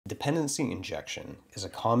Dependency injection is a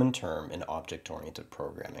common term in object-oriented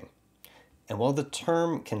programming. And while the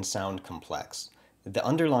term can sound complex, the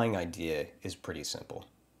underlying idea is pretty simple.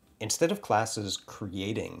 Instead of classes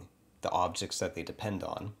creating the objects that they depend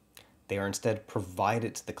on, they are instead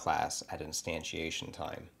provided to the class at instantiation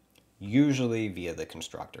time, usually via the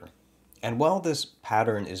constructor. And while this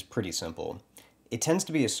pattern is pretty simple, it tends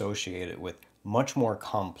to be associated with much more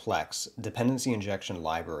complex dependency injection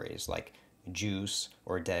libraries like Guice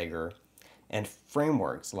or Dagger, and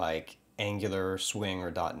frameworks like Angular, Swing, or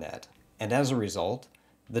 .NET. And as a result,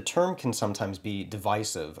 the term can sometimes be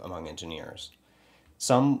divisive among engineers.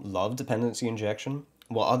 Some love dependency injection,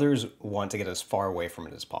 while others want to get as far away from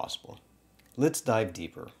it as possible. Let's dive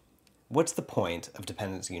deeper. What's the point of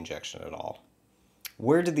dependency injection at all?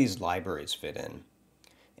 Where do these libraries fit in?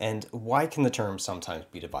 And why can the term sometimes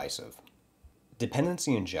be divisive?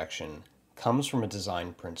 Dependency injection comes from a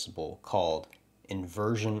design principle called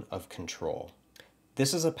inversion of control.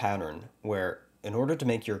 This is a pattern where, in order to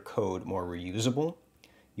make your code more reusable,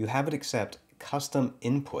 you have it accept custom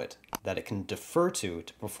input that it can defer to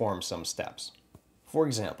perform some steps. For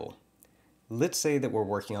example, let's say that we're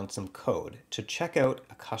working on some code to check out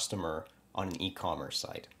a customer on an e-commerce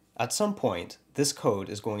site. At some point, this code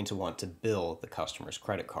is going to want to bill the customer's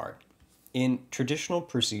credit card. In traditional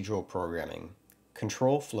procedural programming,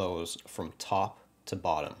 control flows from top to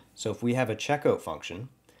bottom. So if we have a checkout function,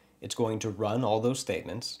 it's going to run all those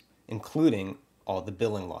statements, including all the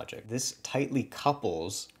billing logic. This tightly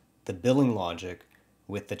couples the billing logic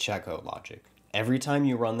with the checkout logic. Every time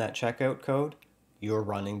you run that checkout code, you're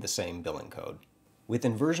running the same billing code. With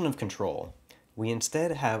inversion of control, we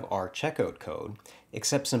instead have our checkout code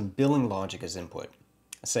accept some billing logic as input,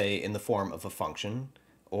 say in the form of a function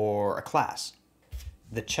or a class.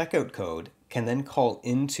 The checkout code can then call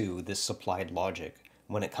into this supplied logic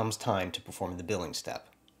when it comes time to perform the billing step.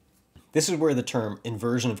 This is where the term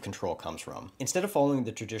inversion of control comes from. Instead of following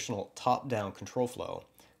the traditional top-down control flow,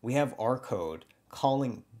 we have our code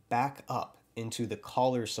calling back up into the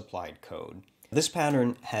caller's supplied code. This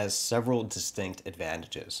pattern has several distinct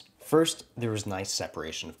advantages. First, there is nice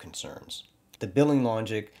separation of concerns. The billing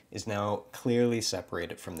logic is now clearly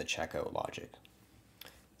separated from the checkout logic.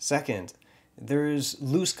 Second, there's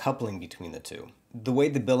loose coupling between the two. The way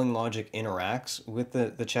the billing logic interacts with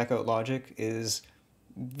the checkout logic is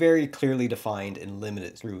very clearly defined and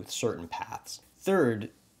limited through certain paths. Third,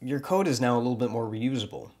 your code is now a little bit more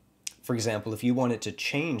reusable. For example, if you wanted to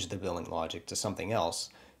change the billing logic to something else,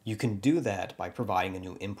 you can do that by providing a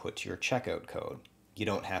new input to your checkout code. You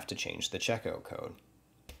don't have to change the checkout code.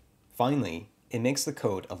 Finally, it makes the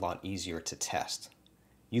code a lot easier to test.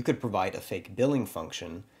 You could provide a fake billing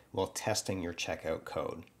function while testing your checkout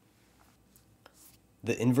code.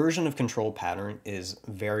 The inversion of control pattern is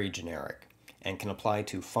very generic and can apply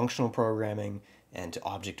to functional programming and to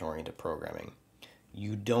object-oriented programming.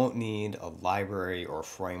 You don't need a library or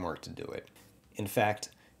framework to do it. In fact,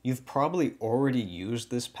 you've probably already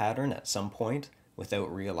used this pattern at some point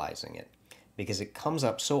without realizing it, because it comes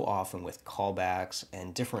up so often with callbacks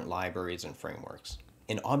and different libraries and frameworks.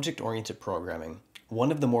 In object-oriented programming,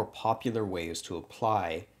 one of the more popular ways to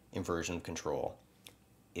apply inversion of control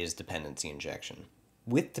is dependency injection.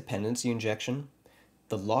 With dependency injection,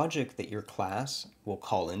 the logic that your class will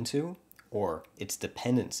call into, or its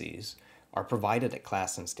dependencies, are provided at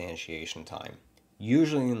class instantiation time,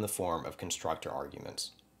 usually in the form of constructor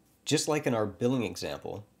arguments. Just like in our billing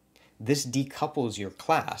example, this decouples your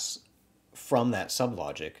class from that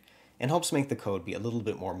sublogic and helps make the code be a little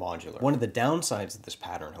bit more modular. One of the downsides of this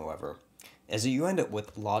pattern, however, is that you end up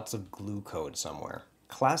with lots of glue code somewhere.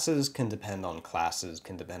 Classes can depend on classes,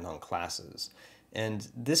 and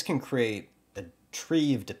this can create a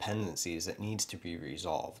tree of dependencies that needs to be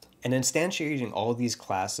resolved. And instantiating all these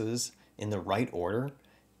classes in the right order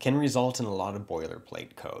can result in a lot of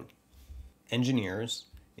boilerplate code. Engineers,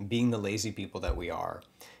 and being the lazy people that we are,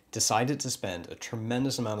 decided to spend a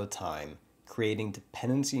tremendous amount of time creating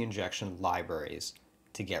dependency injection libraries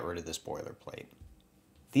to get rid of this boilerplate.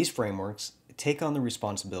 These frameworks take on the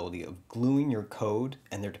responsibility of gluing your code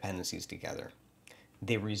and their dependencies together.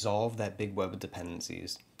 They resolve that big web of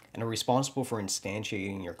dependencies and are responsible for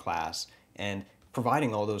instantiating your class and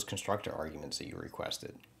providing all those constructor arguments that you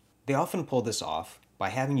requested. They often pull this off by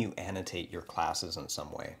having you annotate your classes in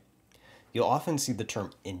some way. You'll often see the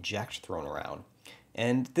term inject thrown around,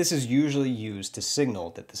 and this is usually used to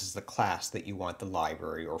signal that this is the class that you want the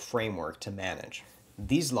library or framework to manage.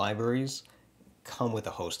 These libraries come with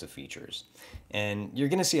a host of features, and you're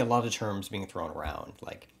going to see a lot of terms being thrown around,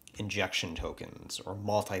 like injection tokens, or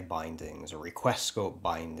multi-bindings, or request scope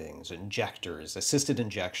bindings, injectors, assisted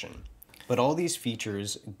injection. But all these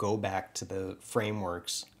features go back to the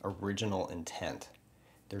framework's original intent.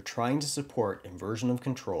 They're trying to support inversion of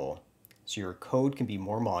control so your code can be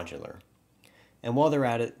more modular. And while they're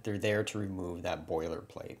at it, they're there to remove that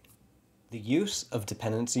boilerplate. The use of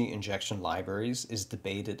dependency injection libraries is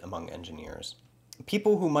debated among engineers.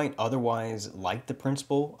 People who might otherwise like the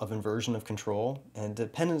principle of inversion of control and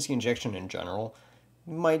dependency injection in general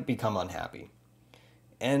might become unhappy.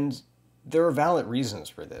 And there are valid reasons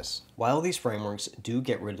for this. While these frameworks do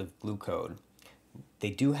get rid of glue code,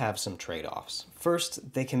 they do have some trade-offs.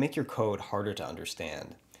 First, they can make your code harder to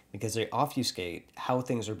understand because they obfuscate how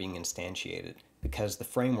things are being instantiated because the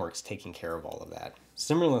framework's taking care of all of that.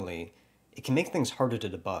 Similarly, it can make things harder to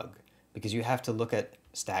debug because you have to look at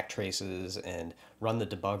stack traces and run the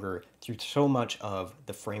debugger through so much of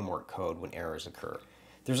the framework code when errors occur.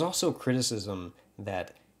 There's also criticism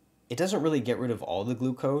that it doesn't really get rid of all the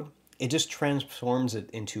glue code. It just transforms it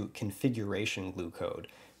into configuration glue code,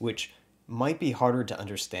 which might be harder to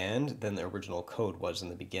understand than the original code was in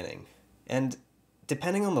the beginning. And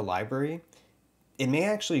depending on the library, it may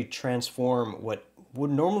actually transform what would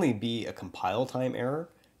normally be a compile time error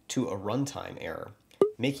to a runtime error,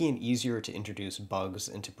 making it easier to introduce bugs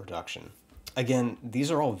into production. Again, these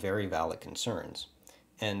are all very valid concerns.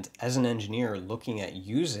 And as an engineer looking at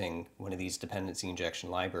using one of these dependency injection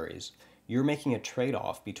libraries, you're making a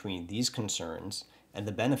trade-off between these concerns and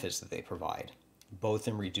the benefits that they provide, both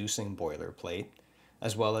in reducing boilerplate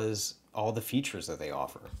as well as all the features that they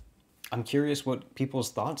offer. I'm curious what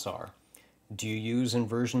people's thoughts are. Do you use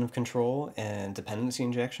inversion of control and dependency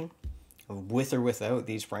injection with or without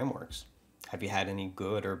these frameworks? Have you had any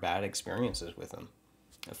good or bad experiences with them?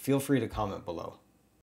 Feel free to comment below.